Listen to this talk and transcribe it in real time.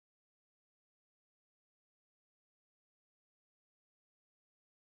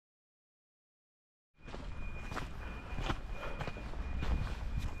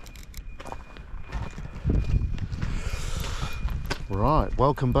Right,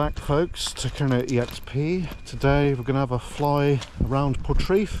 welcome back folks to KERNOW EXP. Today we're going to have a fly around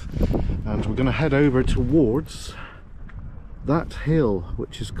Portreath and we're going to head over towards that hill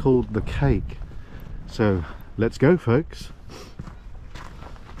which is called the Cake. So let's go folks.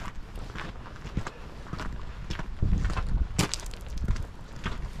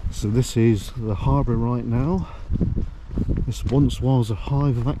 So this is the harbour right now. This once was a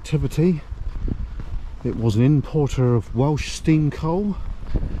hive of activity. It was an importer of Welsh steam coal,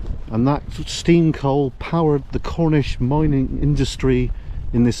 and that steam coal powered the Cornish mining industry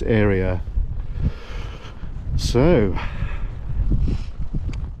in this area. So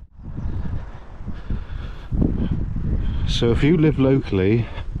if you live locally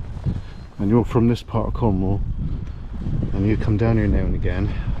and you're from this part of Cornwall and you come down here now and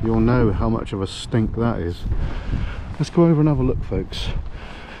again, you'll know how much of a stink that is. Let's go over and have a look folks.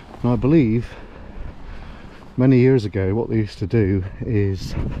 And I believe many years ago what they used to do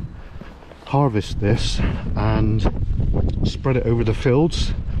is harvest this and spread it over the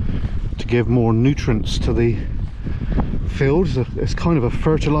fields to give more nutrients to the fields. It's kind of a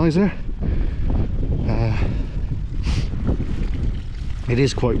fertilizer. It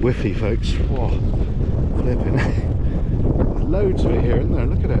is quite whiffy folks. Whoa, flipping. There's loads of it here, isn't there?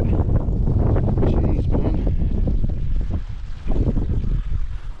 Look at it. Jeez man.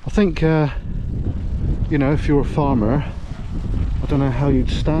 I think you know, if you're a farmer, I don't know how you'd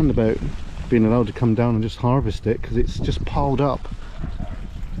stand about being allowed to come down and just harvest it, because it's just piled up.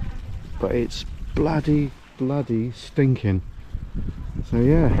 But it's bloody stinking. So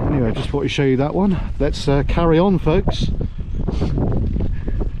yeah, anyway, I just thought to show you that one. Let's carry on folks.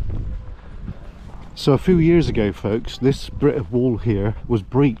 So a few years ago folks, this bit of wall here was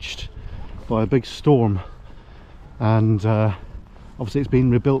breached by a big storm, and obviously it's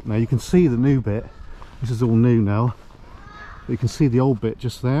been rebuilt now. You can see the new bit. This is all new now. You can see the old bit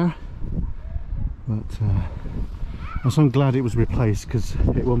just there. But so I'm glad it was replaced, because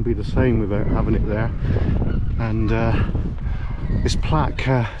it won't be the same without having it there. And this plaque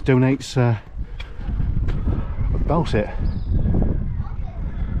donates about it.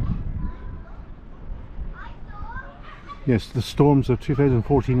 Yes, the storms of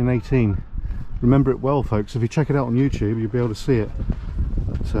 2014 and 18. Remember it well folks. If you check it out on YouTube you'll be able to see it.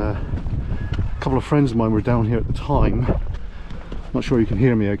 But, a couple of friends of mine were down here at the time. Not sure you can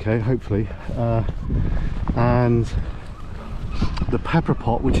hear me okay, hopefully. And the pepper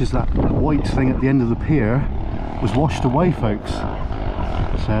pot, which is that white thing at the end of the pier, was washed away folks.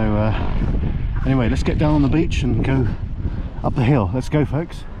 So anyway, let's get down on the beach and go up the hill. Let's go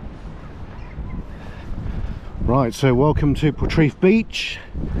folks. Right, so welcome to Portreath Beach.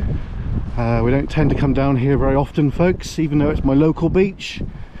 We don't tend to come down here very often folks, even though it's my local beach.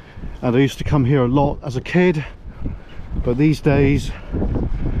 And I used to come here a lot as a kid, but these days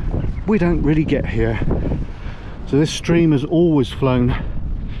we don't really get here. So this stream has always flown.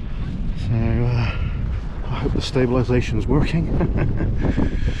 So I hope the stabilisation is working.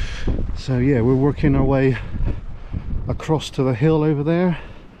 So yeah, we're working our way across to the hill over there.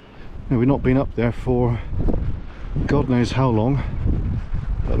 Now, we've not been up there for God knows how long,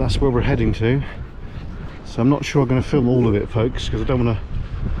 but that's where we're heading to. So I'm not sure I'm going to film all of it folks, because I don't want to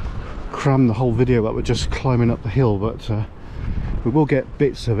cram the whole video up with just climbing up the hill, but we will get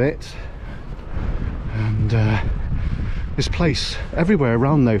bits of it. And this place everywhere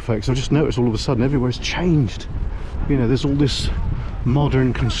around though folks, I've just noticed all of a sudden everywhere's changed. You know, there's all this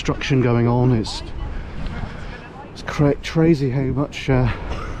modern construction going on. It's crazy how much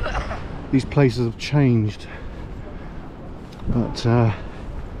these places have changed. But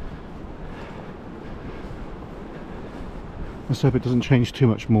let's hope it doesn't change too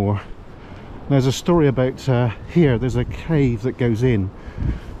much more. There's a story about here, there's a cave that goes in.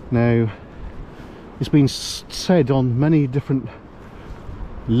 Now, it's been said on many different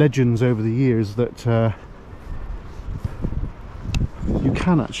legends over the years that you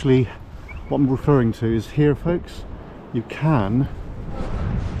can actually, what I'm referring to is here folks, you can,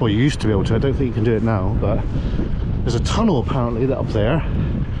 well you used to be able to, I don't think you can do it now, but there's a tunnel apparently that up there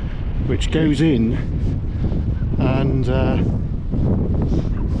which goes in, and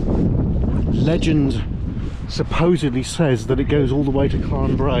legend supposedly says that it goes all the way to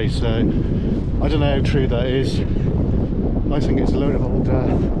Carnbray. So I don't know how true that is. I think it's a load of old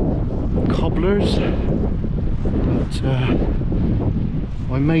cobblers. But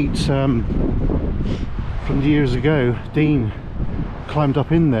my mate from years ago, Dean, climbed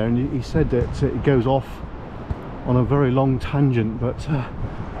up in there and he said that it goes off on a very long tangent. But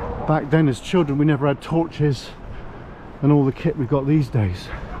back then as children we never had torches and all the kit we've got these days.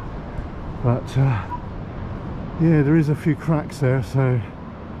 But Yeah, there is a few cracks there, so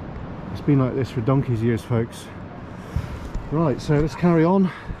it's been like this for donkey's years, folks. Right, so let's carry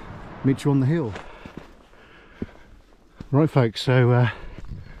on, meet you on the hill. Right folks, so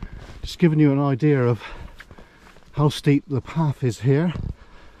just giving you an idea of how steep the path is here.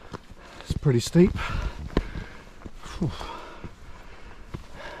 It's pretty steep. Whew.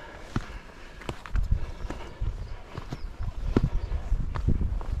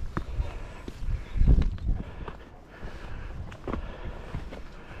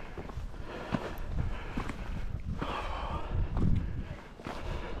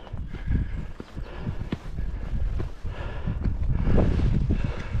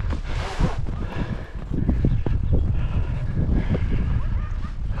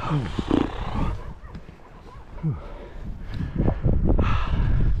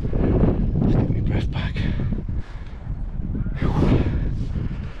 Let's get my breath back.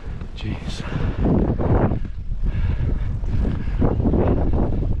 Jeez.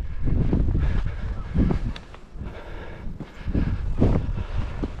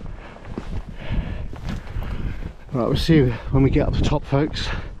 Right, we'll see you when we get up the top, folks.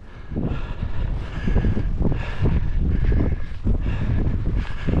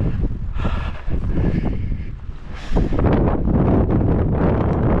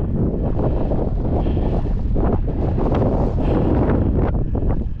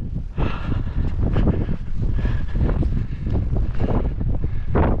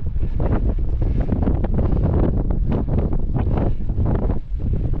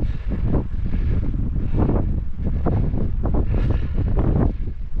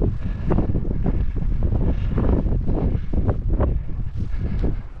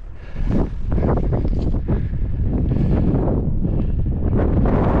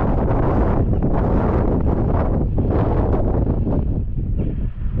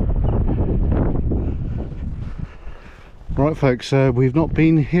 Right folks, we've not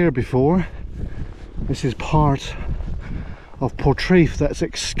been here before. This is part of Portreath that's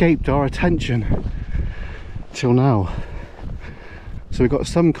escaped our attention till now. So we've got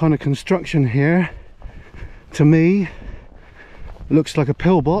some kind of construction here. To me, it looks like a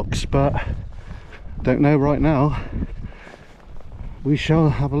pillbox, but don't know right now. We shall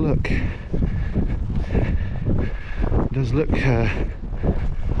have a look. It does look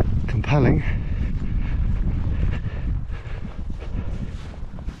compelling.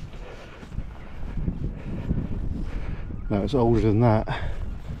 No, it's older than that.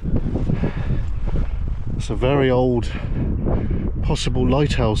 It's a very old possible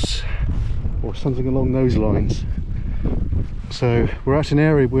lighthouse or something along those lines. So we're at an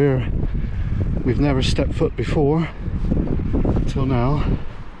area where we've never stepped foot before until now.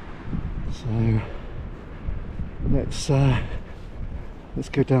 So let's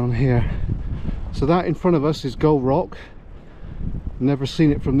go down here. So that in front of us is Gull Rock. Never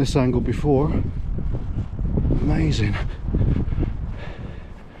seen it from this angle before. Amazing.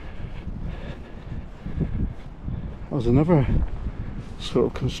 There's another sort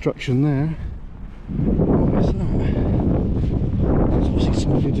of construction there. What is that? There's obviously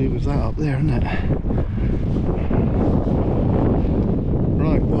something to do with that up there, isn't it?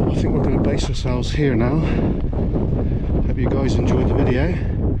 Right, well I think we're going to base ourselves here now. Hope you guys enjoyed the video.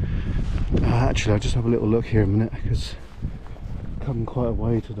 Actually I'll just have a little look here a minute, because I've come quite a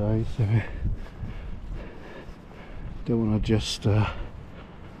way today, so don't want to just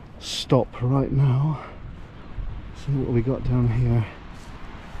stop right now. So what have we got down here?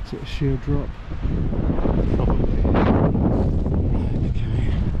 Is it a sheer drop? Probably. Right,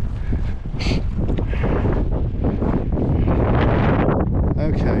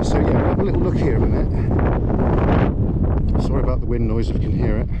 okay. Okay, so yeah, have a little look here a minute. Sorry about the wind noise if you can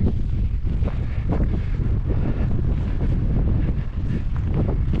hear it.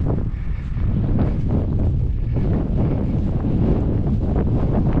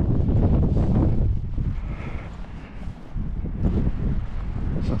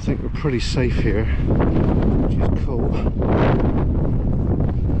 I think we're pretty safe here, which is cool.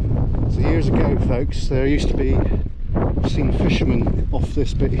 So years ago folks, there used to be, I've seen fishermen off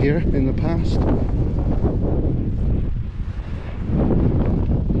this bit here in the past.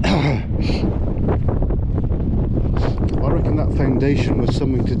 I reckon that foundation was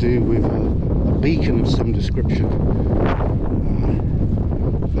something to do with a beacon of some description.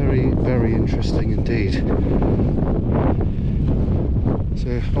 Very, very interesting indeed.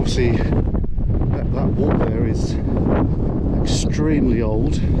 So obviously that wall there is extremely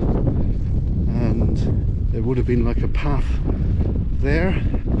old, and there would have been like a path there,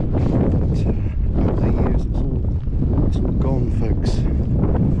 but over the years it's all gone, folks.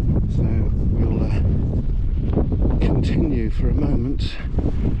 So we'll continue for a moment.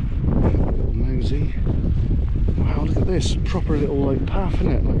 Have a little nosy. Wow, look at this, proper little like path,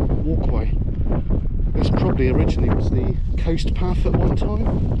 isn't it? Like walkway. This probably originally was the coast path at one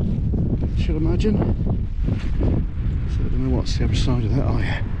time, I should imagine. So I don't know what's the other side of that. Oh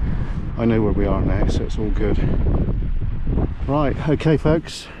yeah, I know where we are now, so it's all good. Right, okay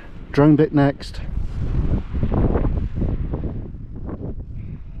folks, drone bit next.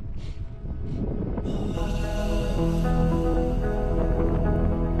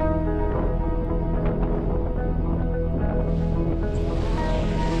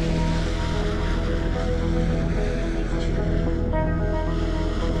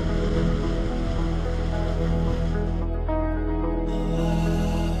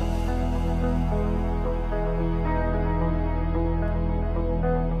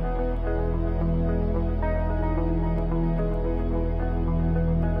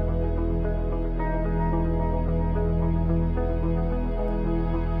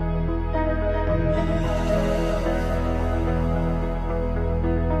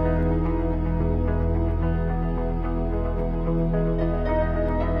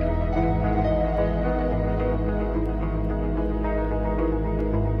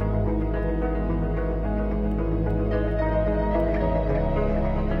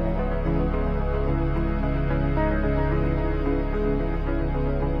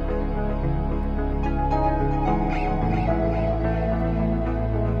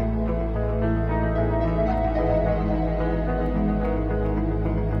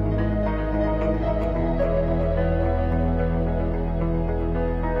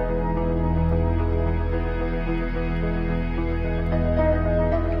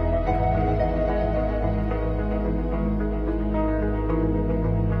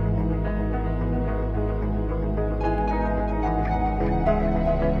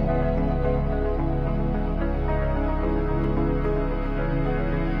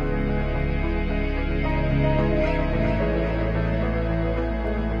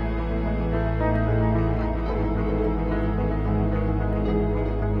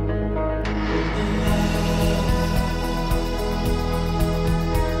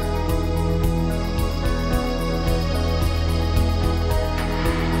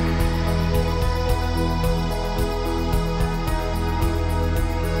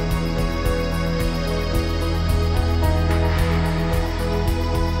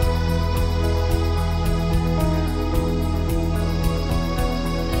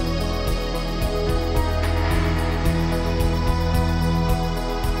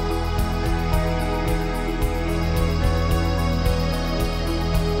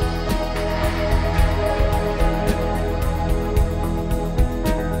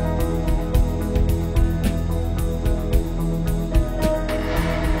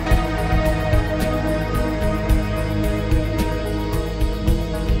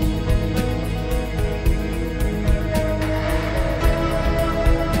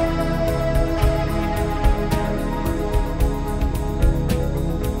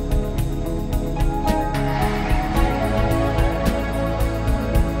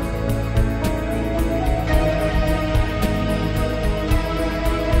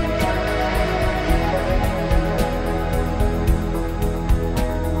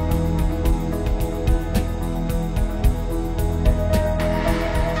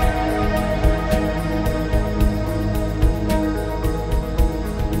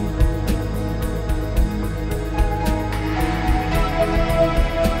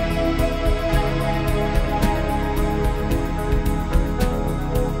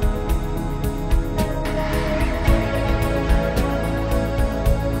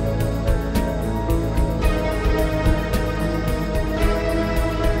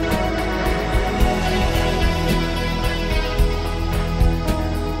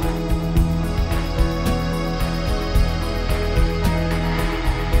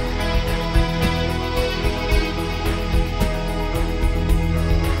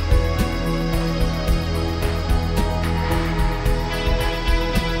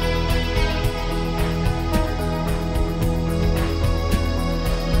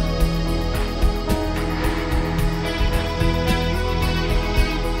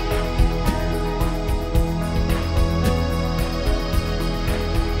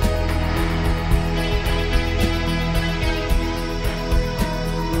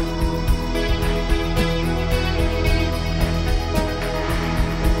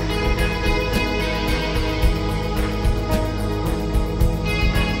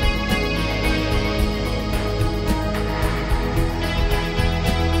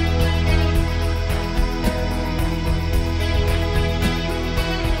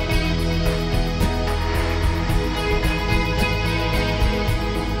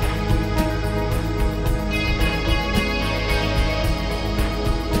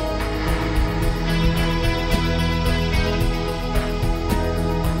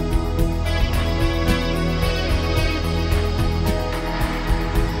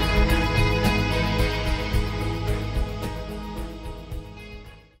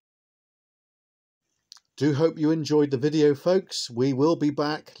 Do hope you enjoyed the video, folks. We will be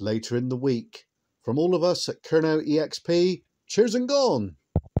back later in the week. From all of us at KERNOW EXP, cheers and gone!